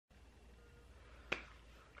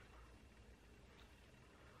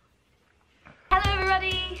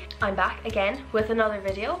everybody! I'm back again with another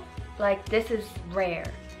video. Like, this is rare.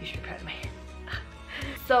 You should be proud of me.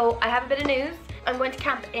 So, I have a bit of news. I'm going to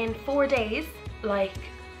camp in 4 days. Like,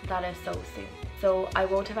 that is so soon. So, I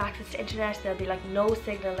won't have access to internet. There'll be like no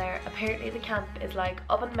signal there. Apparently the camp is like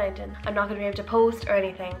up on the mountain. I'm not going to be able to post or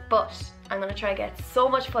anything, but I'm going to try and get so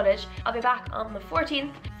much footage. I'll be back on the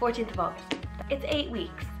 14th of August. It's 8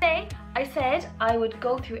 weeks. Today, I said I would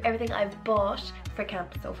go through everything I've bought for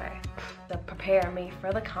camp so far to prepare me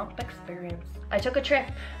for the camp experience. I took a trip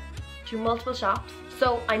to multiple shops,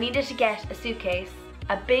 so I needed to get a suitcase,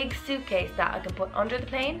 a big suitcase that I can put under the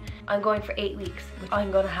plane. I'm going for 8 weeks.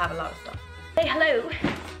 I'm going to have a lot of stuff. Say hello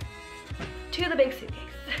to the big suitcase.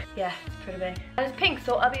 Yeah, it's pretty big. And it's pink,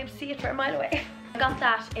 so I'll be able to see it from a mile away. I got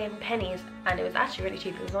that in Pennies and it was actually really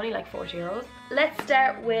cheap. It was only like 40 euros. Let's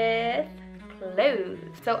start with clothes.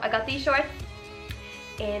 So I got these shorts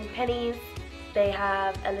in Pennies. They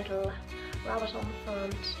have a little rabbit on the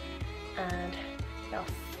front and yes,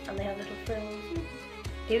 and they have little frills.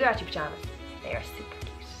 These are actually pajamas. They are super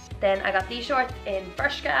cute. Then I got these shorts in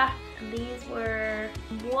Bershka and these were,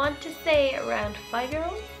 I want to say, around 5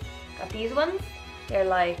 euros. Got these ones. They're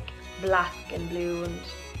like black and blue and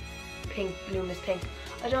pink, luminous pink.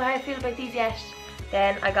 I don't know how I feel about these yet.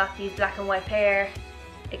 Then I got these black and white pair.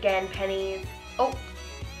 Again, Pennies. Oh,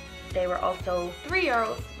 they were also 3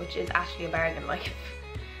 euros, which is actually a bargain. Like,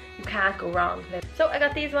 you can't go wrong. So I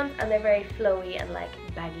got these ones and they're very flowy and like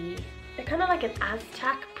baggy. They're kind of like an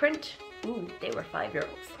Aztec print. Ooh, they were 5 euros.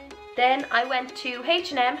 Then I went to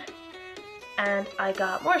H&M and I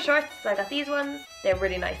got more shorts. So I got these ones. They're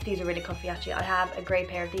really nice. These are really comfy actually. I have a grey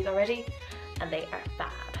pair of these already and they are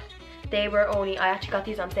fab. They were only, I actually got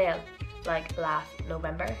these on sale like last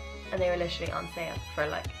November and they were literally on sale for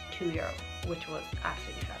like 2 euro, which was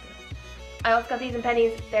absolutely fabulous. I also got these in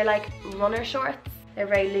Pennies. They're like runner shorts. They're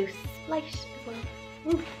very loose, light as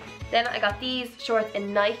well. Ooh. Then I got these shorts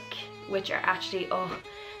in Nike, which are actually, oh,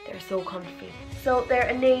 they're so comfy. So they're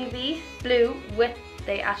a navy blue with,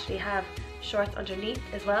 they actually have shorts underneath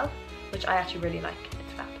as well, which I actually really like.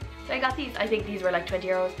 It's fab. So I got these. I think these were like 20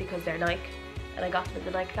 euros because they're Nike, and I got them at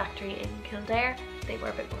the Nike factory in Kildare. They were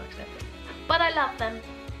a bit more expensive, but I love them,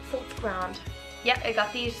 so it's grand. Yeah, I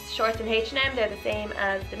got these shorts in H&M. They're the same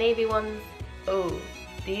as the navy ones. Oh,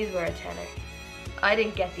 these were a tenner. I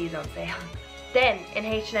didn't get these on sale. Then in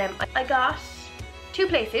H&M, I got 2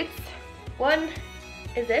 play suits. One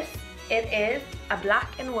is this. It is a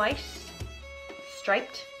black and white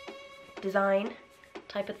striped design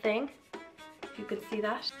type of thing. If you could see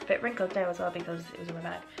that. It's a bit wrinkled now as well because it was in my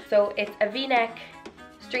bag. So it's a V-neck,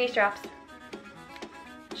 stringy straps,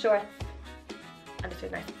 shorts, and it's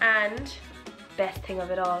really nice. And best thing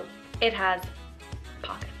of it all, it has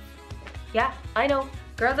pockets. Yeah, I know,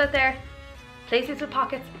 girls out there, playsuits with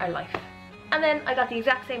pockets are life. And then I got the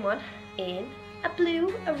exact same one in a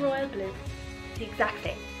blue, a royal blue. The exact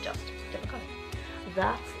same, just different colour.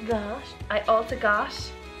 That's that. I also got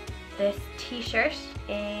this t-shirt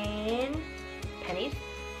in Pennies.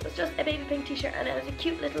 It's just a baby pink t-shirt and it has a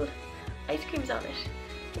cute little ice creams on it.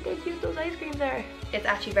 Look how cute those ice creams are. It's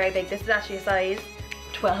actually very big. This is actually a size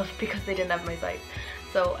 12 because they didn't have my size.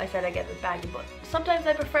 So I said I get this baggy, but sometimes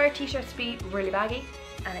I prefer t-shirts to be really baggy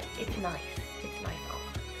and it's nice. It's nice on.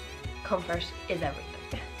 Comfort is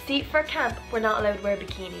everything. See, for camp, we're not allowed to wear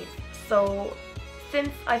bikinis. So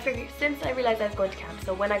since I realized I was going to camp,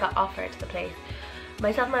 so when I got offered the place,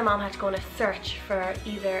 myself and my mom had to go on a search for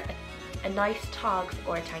either a nice togs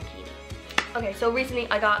or a tankini. Okay, so recently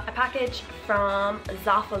I got a package from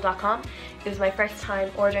Zaful.com. It was my first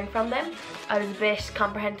time ordering from them. I was a bit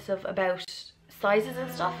comprehensive about sizes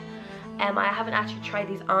and stuff. I haven't actually tried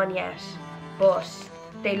these on yet, but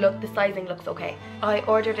the sizing looks okay. I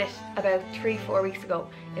ordered it about 3-4 weeks ago.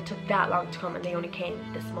 It took that long to come and they only came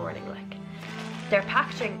this morning. Like, their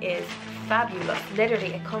packaging is fabulous.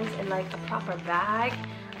 Literally, it comes in like a proper bag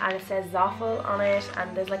and it says Zaful on it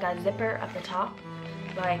and there's like a zipper at the top.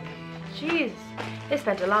 Like, jeez, they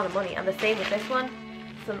spent a lot of money. And the same with this one.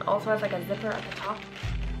 This one also has like a zipper at the top.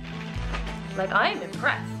 Like, I'm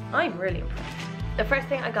impressed. I'm really impressed. The first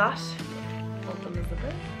thing I got, open the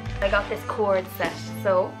zipper. I got this cord set.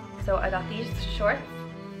 So I got these shorts.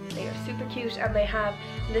 They are super cute and they have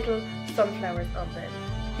little sunflowers on them.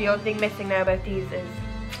 The only thing missing now about these is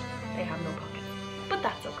they have no pockets, but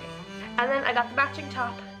that's okay. And then I got the matching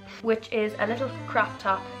top, which is a little crop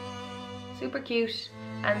top. Super cute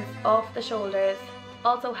and off the shoulders.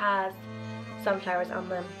 Also has sunflowers on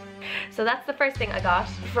them. So that's the first thing I got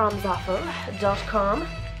from Zaful.com.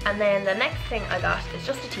 And then the next thing I got is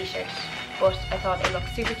just a t-shirt, but I thought it looked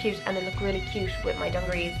super cute and it looked really cute with my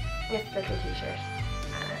dungarees. This little t-shirt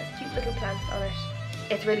and it has cute little plants on it.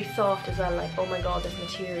 It's really soft as well, like, oh my god, this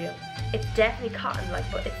material. It's definitely cotton, like,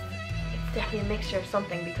 but it's definitely a mixture of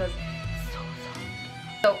something because it's so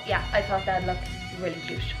soft. So yeah, I thought that'd look really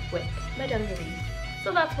cute with my dungarees.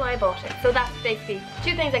 So that's why I bought it. So that's basically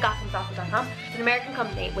 2 things I got from Softfoot.com. It's an American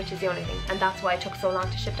company, which is the only thing, and that's why it took so long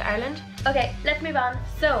to ship to Ireland. Okay, let's move on.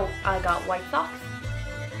 So I got white socks.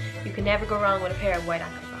 You can never go wrong with a pair of white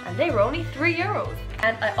ankle socks. And they were only €3.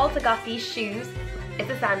 And I also got these shoes. It's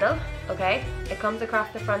a sandal, okay? It comes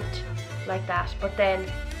across the front like that, but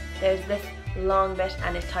then there's this long bit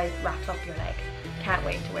and it wraps up your leg. Can't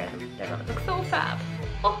wait to wear them. They're gonna look so fab.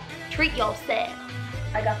 Oh, treat yourself.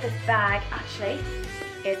 I got this bag, actually.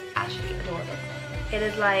 It's actually adorable. It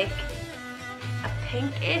is like a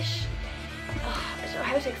pinkish, I don't know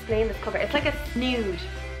how to explain this cover. It's like a nude.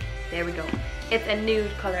 There we go. It's a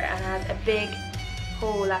nude color and has a big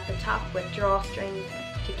hole at the top with drawstrings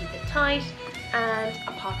to keep it tight and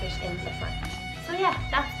a pocket in the front. So yeah,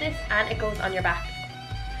 that's this, and it goes on your back.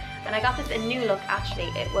 And I got this in New Look, actually.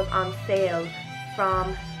 It was on sale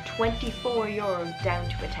from €24 down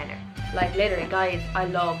to a tenner. Like literally, guys, I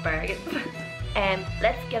love bargains.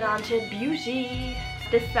 Let's get on to beauty.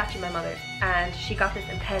 This is actually my mother's, and she got this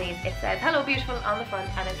in pennies. It says "Hello Beautiful" on the front,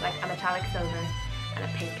 and it's like a metallic silver and a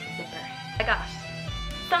pink zipper. I got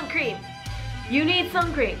sun cream. You need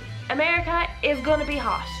sun cream. America is gonna be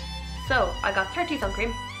hot. So I got 30 sun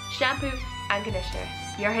cream, shampoo and conditioner.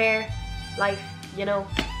 Your hair, life, you know,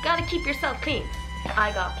 gotta keep yourself clean.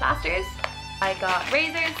 I got plasters, I got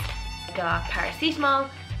razors, I got paracetamol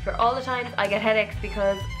for all the times I get headaches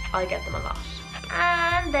because I get them a lot.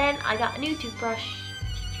 And then I got a new toothbrush.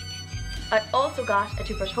 I also got a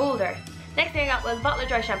toothbrush holder. Next thing I got was a bottle of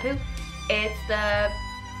dry shampoo. It's the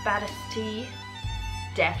Batiste.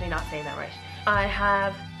 Definitely not saying that right. I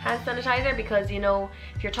have hand sanitizer because, you know,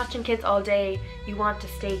 if you're touching kids all day, you want to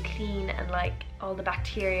stay clean and like all the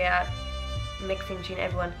bacteria mixing between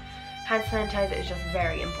everyone. Hand sanitizer is just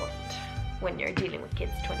very important when you're dealing with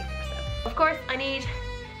kids 24/7. Of course, I need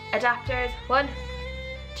adapters. 1,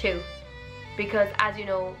 2, because as you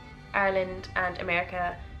know, Ireland and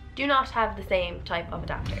America do not have the same type of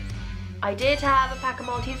adapters. I did have a pack of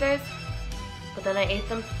Maltesers, but then I ate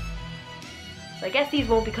them. So I guess these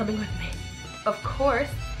won't be coming with me. Of course,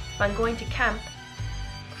 if I'm going to camp,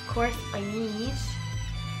 of course I need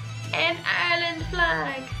an Ireland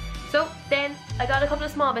flag. So then I got a couple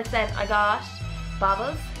of small bits then. I got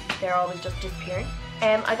baubles, they're always just disappearing.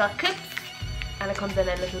 I got clips, and it comes in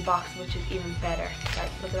a little box, which is even better.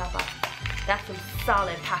 Like, look at that box. That's some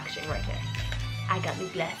solid packaging right there. I got new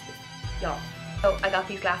glasses, y'all. So I got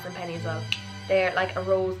these glasses in Penny as well. They're like a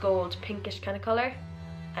rose gold pinkish kind of color.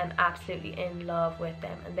 I'm absolutely in love with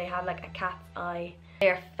them, and they have like a cat's eye.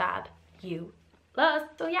 They're fabulous.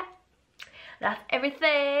 So yeah, that's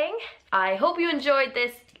everything. I hope you enjoyed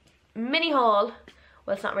this mini haul.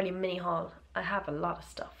 Well, it's not really a mini haul. I have a lot of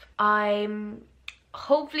stuff. I'm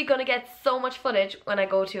hopefully gonna get so much footage when I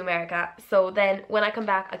go to America, so then when I come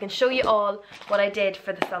back I can show you all what I did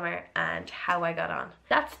for the summer and how I got on.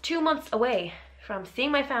 That's 2 months away from seeing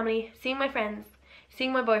my family, seeing my friends,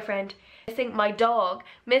 seeing my boyfriend, missing my dog,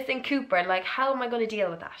 missing Cooper. Like, how am I going to deal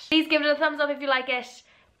with that? Please give it a thumbs up if you like it,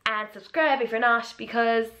 and subscribe if you're not,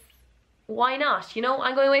 because why not? You know,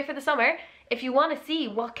 I'm going away for the summer. If you want to see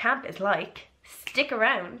what camp is like, stick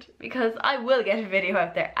around, because I will get a video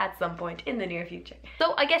out there at some point in the near future.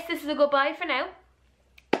 So I guess this is a goodbye for now.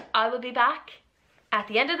 I will be back at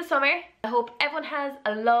the end of the summer. I hope everyone has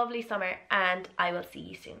a lovely summer, and I will see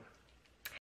you soon.